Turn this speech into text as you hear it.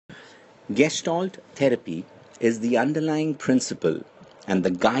Gestalt therapy is the underlying principle and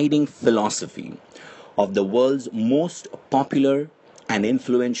the guiding philosophy of the world's most popular and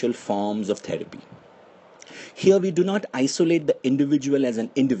influential forms of therapy. Here we do not isolate the individual as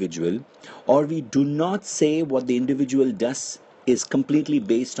an individual, or we do not say what the individual does is completely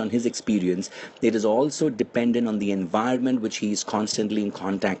based on his experience. It is also dependent on the environment which he is constantly in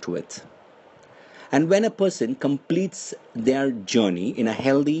contact with. And when a person completes their journey in a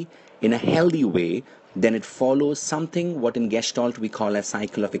healthy way, then it follows something what in Gestalt we call a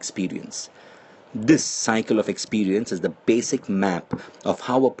cycle of experience. This cycle of experience is the basic map of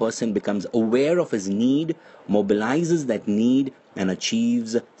how a person becomes aware of his need, mobilizes that need, and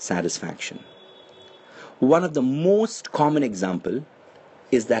achieves satisfaction. One of the most common example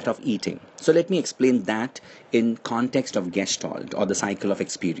is that of eating. So let me explain that in context of Gestalt or the cycle of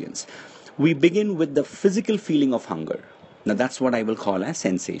experience. We begin with the physical feeling of hunger. Now that's what I will call a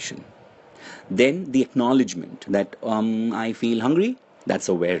sensation. Then the acknowledgement that I feel hungry, that's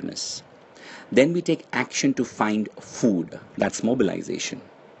awareness. Then we take action to find food, that's mobilization.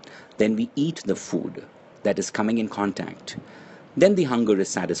 Then we eat the food, that is coming in contact. Then the hunger is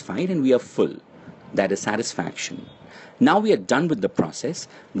satisfied and we are full, that is satisfaction. Now we are done with the process,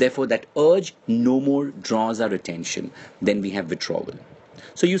 therefore that urge no more draws our attention. Then we have withdrawal.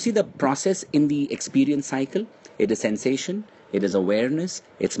 So you see the process in the experience cycle. It is sensation, it is awareness,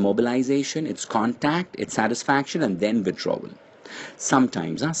 it's mobilization, it's contact, it's satisfaction, and then withdrawal.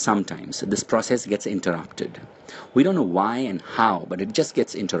 Sometimes this process gets interrupted. We don't know why and how, but it just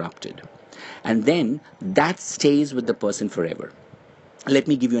gets interrupted. And then that stays with the person forever. Let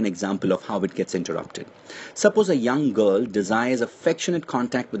me give you an example of how it gets interrupted. Suppose a young girl desires affectionate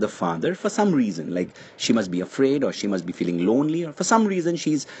contact with the father for some reason, like she must be afraid or she must be feeling lonely, or for some reason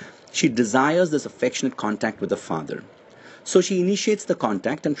she desires this affectionate contact with the father. So she initiates the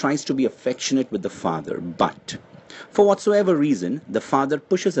contact and tries to be affectionate with the father, but for whatsoever reason, the father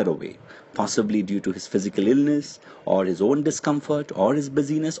pushes her away, possibly due to his physical illness or his own discomfort or his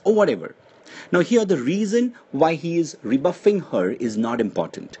busyness or whatever. Now here the reason why he is rebuffing her is not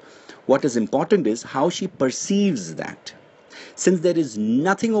important. What is important is how she perceives that. Since there is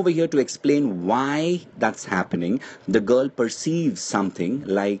nothing over here to explain why that's happening, the girl perceives something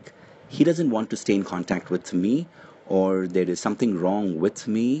like he doesn't want to stay in contact with me, or there is something wrong with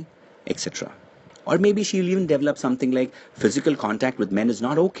me, etc. Or maybe she'll even develop something like physical contact with men is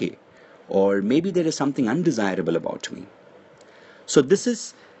not okay, or maybe there is something undesirable about me. So this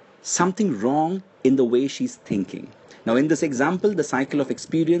is something wrong in the way she's thinking. Now in this example, the cycle of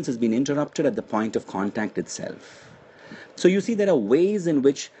experience has been interrupted at the point of contact itself. So you see there are ways in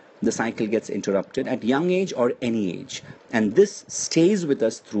which the cycle gets interrupted at young age or any age, and this stays with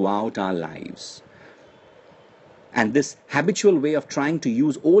us throughout our lives. And this habitual way of trying to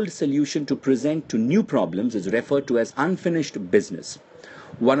use old solution to present to new problems is referred to as unfinished business.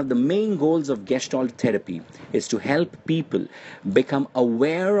 One of the main goals of Gestalt therapy is to help people become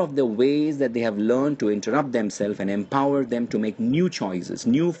aware of the ways that they have learned to interrupt themselves and empower them to make new choices,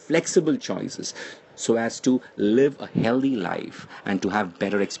 new flexible choices, so as to live a healthy life and to have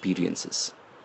better experiences.